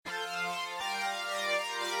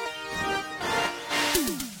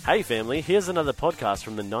Hey family, here's another podcast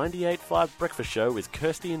from the 98.5 Breakfast Show with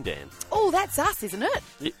Kirsty and Dan. Oh, that's us, isn't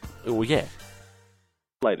it? Yeah.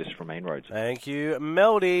 Latest from Main Roads. Thank you,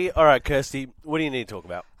 Melody. All right, Kirsty, what do you need to talk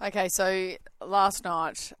about? Okay, so last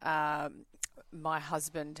night my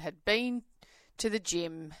husband had been to the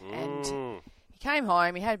gym and he came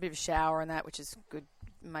home, he had a bit of a shower and that, which is good.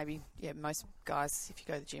 Maybe, yeah, most guys, if you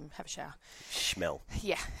go to the gym, have a shower. Smell.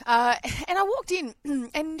 Yeah. And I walked in,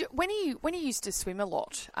 and when he used to swim a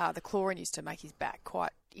lot, the chlorine used to make his back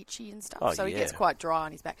quite itchy and stuff. Oh, so yeah. he gets quite dry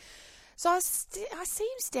on his back. So I see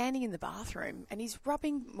him standing in the bathroom, and he's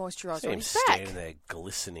rubbing moisturiser on his back. Standing there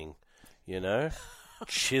glistening, you know?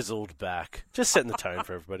 Chiseled back. Just setting the tone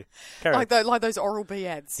for everybody. Carry on. Like those Oral-B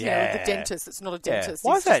ads. Yeah. You know, the dentist. It's not a dentist.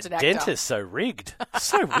 Why He's is that just an actor. dentist so rigged?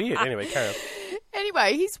 So weird. Anyway, carry on.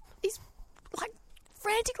 Anyway, he's like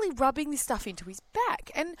frantically rubbing this stuff into his back,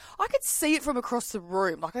 and I could see it from across the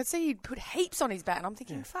room. Like I could see he'd put heaps on his back, and I'm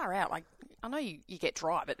thinking, far out. Like I know you get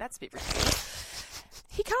dry, but that's a bit ridiculous.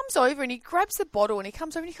 He comes over and he grabs the bottle and he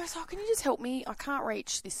comes over and he goes, "Oh, can you just help me? I can't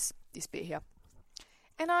reach this bit here."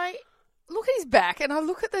 And I look at his back and I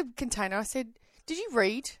look at the container. I said, Did you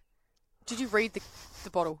read the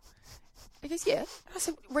bottle?" He goes, "Yeah." I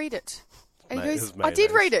said, "Read it." And he goes, "I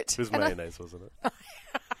did read it." It was mayonnaise, wasn't it?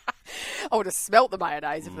 I would have smelt the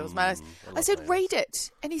mayonnaise if it was mayonnaise. I said, mayonnaise. "Read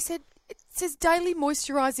it." And he said, "It says daily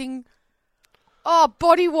moisturising,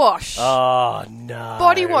 body wash." Oh, no.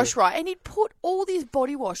 Body wash, right. And he'd put all this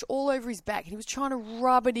body wash all over his back and he was trying to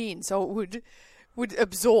rub it in so it would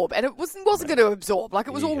absorb. And it wasn't going to absorb. Like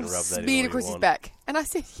it was You all can rub that in all smeared you across his want. back. And I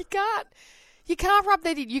said, You can't rub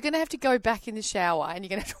that in. You're going to have to go back in the shower and you're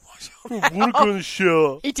going to have to wash all that I want to go in the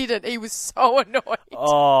shower. He didn't. He was so annoyed.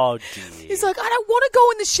 Oh, dear. He's like, "I don't want to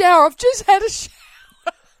go in the shower. I've just had a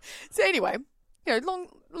shower." So anyway, long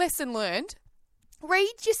lesson learned. Read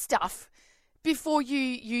your stuff before you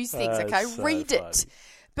use things, okay? so Read it. funny.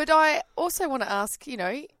 But I also want to ask,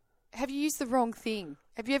 have you used the wrong thing?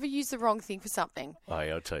 Have you ever used the wrong thing for something? Oh,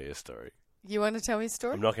 yeah, I'll tell you a story. You want to tell me a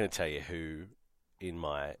story? I'm not going to tell you who in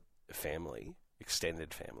my family,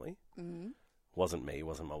 extended family, wasn't me,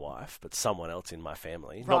 wasn't my wife, but someone else in my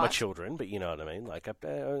family. Not my Right. children, but you know what I mean, like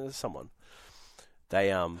someone.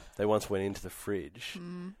 They once went into the fridge,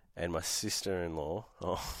 and my sister-in-law.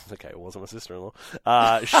 Oh, okay, it wasn't my sister-in-law.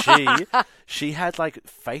 She had like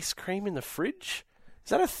face cream in the fridge. Is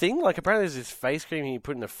that a thing? Like apparently there's this face cream you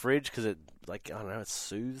put in the fridge because it, like I don't know, it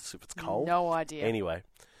soothes if it's cold. No idea. Anyway,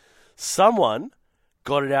 someone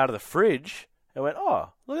got it out of the fridge and went, "Oh,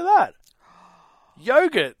 look at that,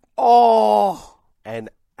 yogurt." Oh. And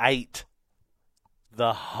ate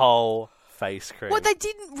the whole face cream. Well, they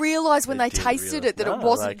didn't realise when they didn't tasted realise- it that No, it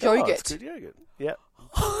wasn't like, oh, yogurt. it's good yogurt. Yeah.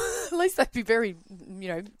 At least they'd be very,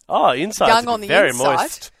 Oh, inside young on the very inside.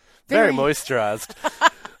 moist, very moisturised.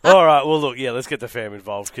 All right, well, look, let's get the fam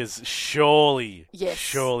involved because surely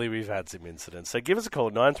we've had some incidents. So give us a call,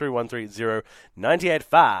 9313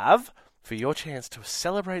 985 for your chance to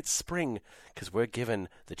celebrate spring because we're given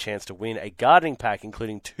the chance to win a gardening pack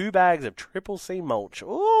including 2 bags of Triple C mulch,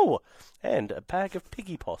 and a bag of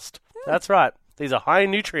piggy post. That's right. These are high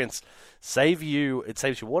in nutrients. It saves you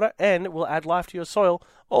water and it will add life to your soil,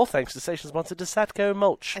 all thanks to station sponsor Desatco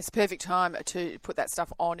Mulch. It's a perfect time to put that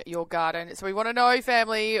stuff on your garden. So we want to know,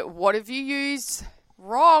 family, what have you used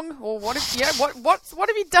wrong, or what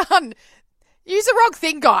have you done? Use the wrong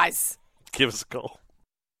thing, guys. Give us a call.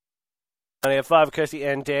 95, Kirsty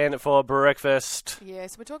and Dan for breakfast. Yeah,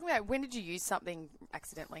 so we're talking about when did you use something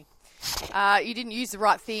accidentally? You didn't use the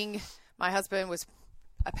right thing. My husband was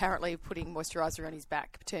apparently putting moisturiser on his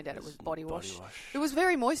back. Turned out it was body wash. It was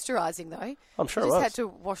very moisturising though. I'm sure I it just was. had to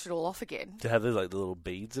wash it all off again. To have those like the little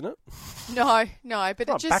beads in it. No, but Oh, it back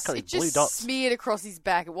on just these blue dots. smeared across his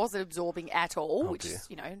back. It wasn't absorbing at all, which dear. is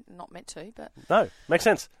not meant to. But No, makes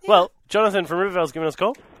sense. Well, Jonathan from Rivervale's giving us a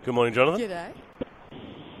call. Good morning, Jonathan. g'day.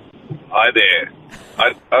 Hi there.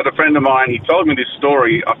 I had a friend of mine, he told me this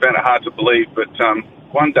story. I found it hard to believe, but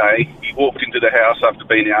one day he walked into the house after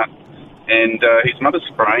being out and his mother's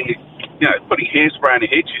spraying, putting hairspray on her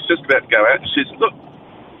head. She's just about to go out and she says, "Look,"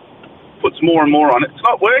 puts more and more on it. "It's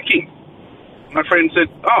not working." My friend said,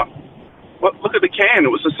 "Oh, well, look at the can."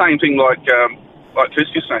 It was the same thing like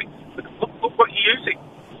Kirsty was saying. Look what you're using.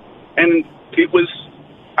 And it was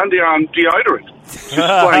underarm deodorant. She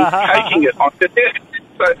was taking it on her head.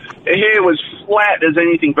 So her hair was flat as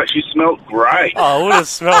anything, but she smelled great. Oh, it would have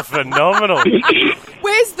smelled phenomenal.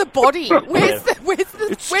 Where's the body? Where's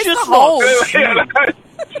the just hole? not-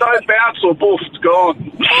 Don't bounce or boofed,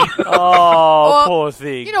 gone. Oh, poor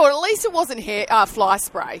thing. You know what? At least it wasn't fly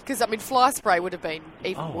spray, because, I mean, fly spray would have been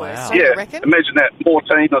even worse, wow. don't you Yeah, reckon? imagine that,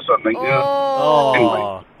 Mortine or something. Yeah. Oh,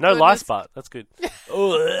 Anyway. no lice butt. That's good.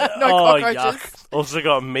 No cockroaches. Yuck. Also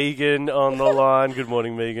got Megan on the line. Good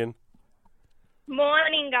morning, Megan.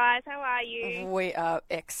 Morning, guys. How are you? We are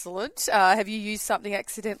excellent. Have you used something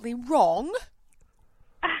accidentally wrong?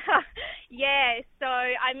 Yeah, so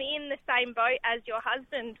I'm in the same boat as your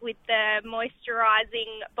husband with the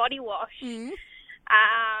moisturising body wash. Mm.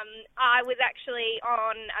 I was actually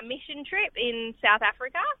on a mission trip in South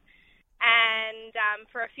Africa, and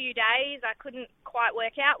for a few days I couldn't quite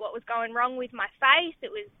work out what was going wrong with my face.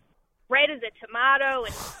 It was red as a tomato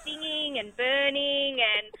and stinging and burning,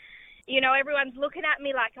 and you know, everyone's looking at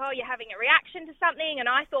me like, oh, you're having a reaction to something. And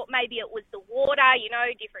I thought maybe it was the water, you know,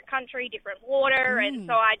 different country, different water. And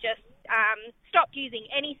so I just stopped using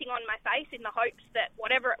anything on my face in the hopes that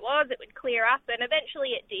whatever it was, it would clear up. And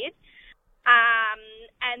eventually it did.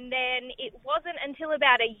 And then it wasn't until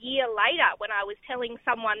about a year later when I was telling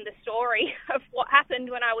someone the story of what happened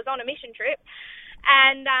when I was on a mission trip.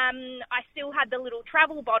 And I still had the little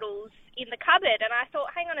travel bottles in the cupboard, and I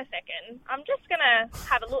thought, hang on a second, I'm just going to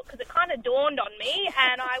have a look, because it kind of dawned on me,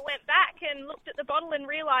 and I went back and looked at the bottle and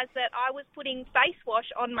realised that I was putting face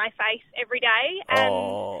wash on my face every day and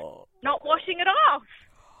not washing it off.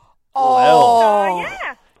 Oh. So,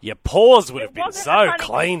 yeah. Your pores would have It been wasn't so a fun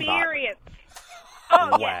clean, but experience. Oh,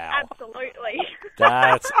 Wow. yeah, absolutely.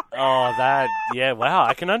 wow.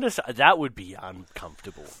 I can understand. That would be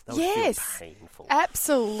uncomfortable. That would Yes. feel painful.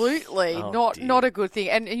 Absolutely. Oh, dear. Not a good thing.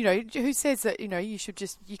 And, you know, who says that, you know, you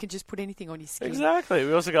can just put anything on your skin? Exactly.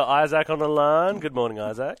 We also got Isaac on the line. Good morning,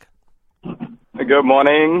 Isaac. Good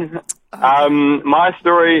morning. My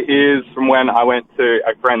story is from when I went to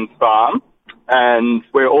a friend's farm, and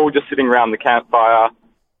we're all just sitting around the campfire,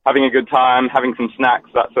 having a good time, having some snacks,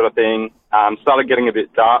 that sort of thing. Started getting a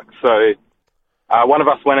bit dark, so one of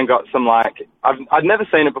us went and got some, like, I'd never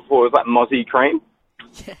seen it before. It was like mozzie cream.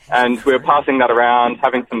 Yes. And we were passing that around,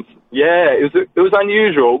 having some, it was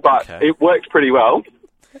unusual, but It worked pretty well.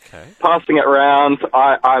 Okay. Passing it around,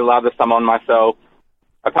 I lather some on myself.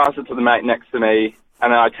 I pass it to the mate next to me,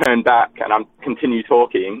 and then I turn back and I continue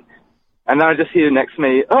talking. And then I just hear next to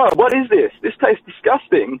me, oh, what is this? This tastes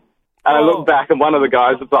disgusting. And I look back, and one of the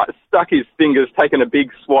guys has like stuck his fingers, taken a big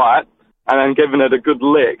swipe, and then given it a good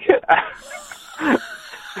lick.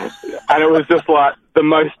 And it was just like the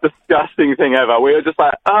most disgusting thing ever. We were just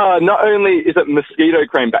like, not only is it mosquito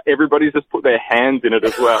cream, but everybody's just put their hands in it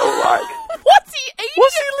as well. Like, What's he eating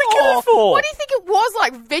What's he licking it for? What do you think it was,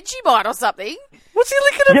 like Vegemite or something? What's he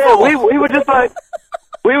licking it yeah, for? we were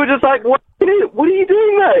just like, what are you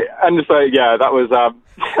doing, mate? And so, yeah, that was, that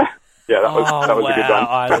was a good one.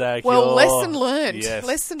 Isaac. Well, lesson learned. Yes.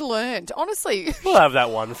 Lesson learned. Honestly. We'll have that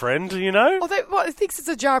one friend, you know? Well, he thinks it's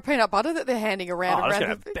a jar of peanut butter that they're handing around. I'm just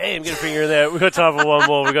going to, bam, get a finger in there. We've got time for one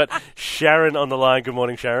more. We've got Sharon on the line. Good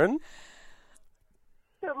morning, Sharon.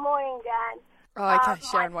 Good morning, Dan. Oh, okay,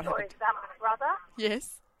 Sharon, what my story happened? is about my brother.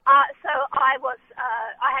 Yes. So I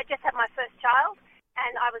had just had my first child,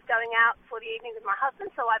 and I was going out for the evening with my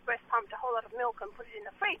husband, so I breast pumped a whole lot of milk and put it in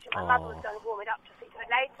the fridge, and my mother was going to warm it up to feed her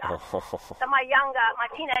later. So my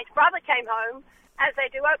teenage brother came home, as they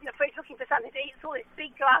do, opened the fridge looking for something to eat, saw this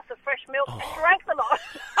big glass of fresh milk and drank the lot.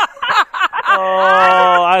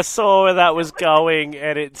 I saw where that was going,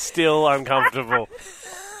 and it's still uncomfortable.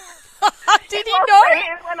 Did he know?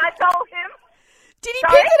 When I told him. Did he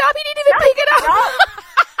pick it up? He didn't even pick it up. No.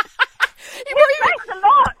 He drank a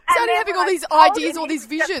lot. started having all these ideas, all these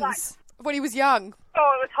visions when he was young.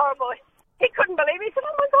 Oh, it was horrible. He couldn't believe it. He said,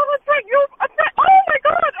 oh my God, oh my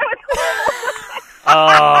God, it was horrible.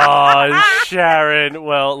 Oh, Sharon.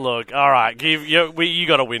 Well, look, all right. You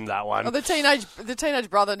got to win that one. Oh, the teenage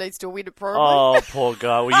brother needs to win it, probably. Oh, poor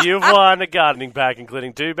guy. Well, you've won a gardening pack,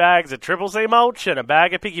 including 2 bags of Triple C mulch and a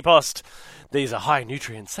bag of Piggy Post. These are high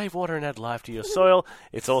nutrient, save water and add life to your soil.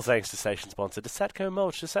 It's all thanks to station sponsor Desatco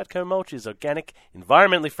Mulch. Desatco Mulch is organic,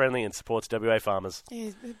 environmentally friendly, and supports WA farmers.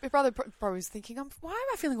 Yeah, my brother probably was thinking, why am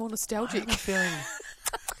I feeling all nostalgic?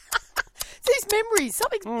 These memories,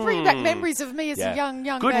 something's bringing back memories of me as a young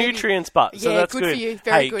good baby. Nutrients, but so that's good for you.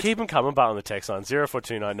 Very good. Keep them coming, but on the text line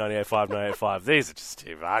 0429 985 985. These are just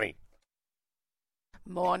too funny.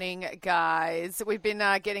 Morning, guys. We've been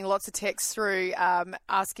getting lots of texts through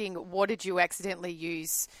asking, what did you accidentally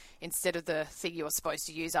use instead of the thing you were supposed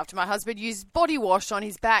to use after my husband used body wash on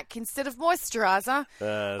his back instead of moisturiser?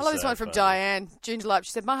 I love this one from Diane. Ginger Life.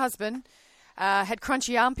 She said, my husband had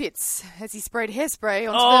crunchy armpits as he sprayed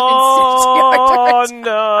hairspray onto them instead of deodorant.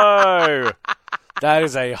 Oh, no. That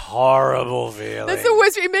is a horrible feeling. That's the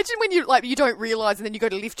worst. Imagine when you don't realise and then you go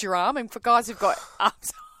to lift your arm, and for guys who've got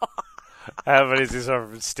arms. How funny is this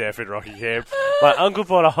one from Steph in Rockingham? My uncle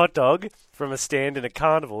bought a hot dog from a stand in a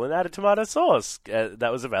carnival and added tomato sauce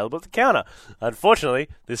that was available at the counter. Unfortunately,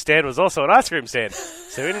 this stand was also an ice cream stand,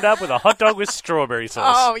 so we ended up with a hot dog with strawberry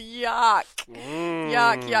sauce. Oh, yuck.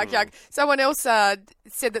 Yuck. Someone else said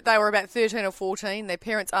that they were about 13 or 14. Their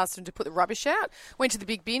parents asked them to put the rubbish out, went to the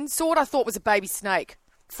big bin, saw what I thought was a baby snake.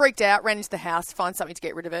 Freaked out, ran into the house to find something to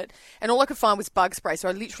get rid of it, and all I could find was bug spray, so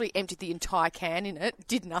I literally emptied the entire can in it,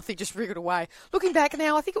 did nothing, just wriggled away. Looking back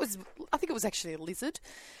now, I think it was actually a lizard,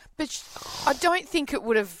 but I don't think it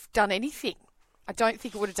would have done anything. I don't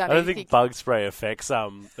think bug spray affects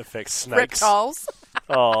snakes. Reptiles.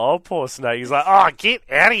 Oh, poor snake. He's like, get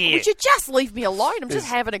out of here. Would you just leave me alone? I'm just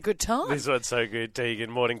having a good time. This one's so good, Tegan.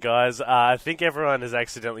 Morning, guys. I think everyone has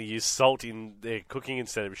accidentally used salt in their cooking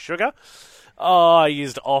instead of sugar. Oh, I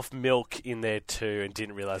used off milk in there too and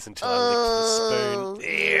didn't realise until I licked the spoon. Ew.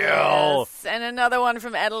 Yes. And another one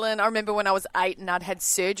from Adeline. I remember when I was 8 and I'd had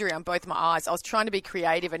surgery on both my eyes. I was trying to be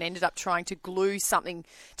creative and ended up trying to glue something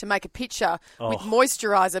to make a picture with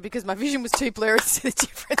moisturiser because my vision was too blurry to see the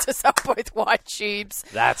differences of both white tubes.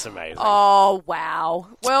 That's amazing. Oh, wow.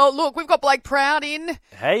 Well, look, we've got Blake Proud in.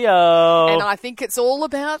 Hey-yo. And I think it's all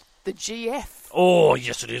about the GF. Oh,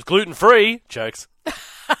 yes, it is. Gluten-free. Jokes.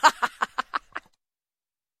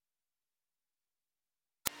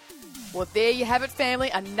 Well, there you have it, family.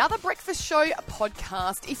 Another Breakfast Show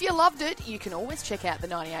podcast. If you loved it, you can always check out the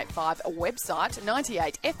 98.5 website,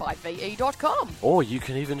 98five.com. Or you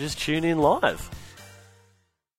can even just tune in live.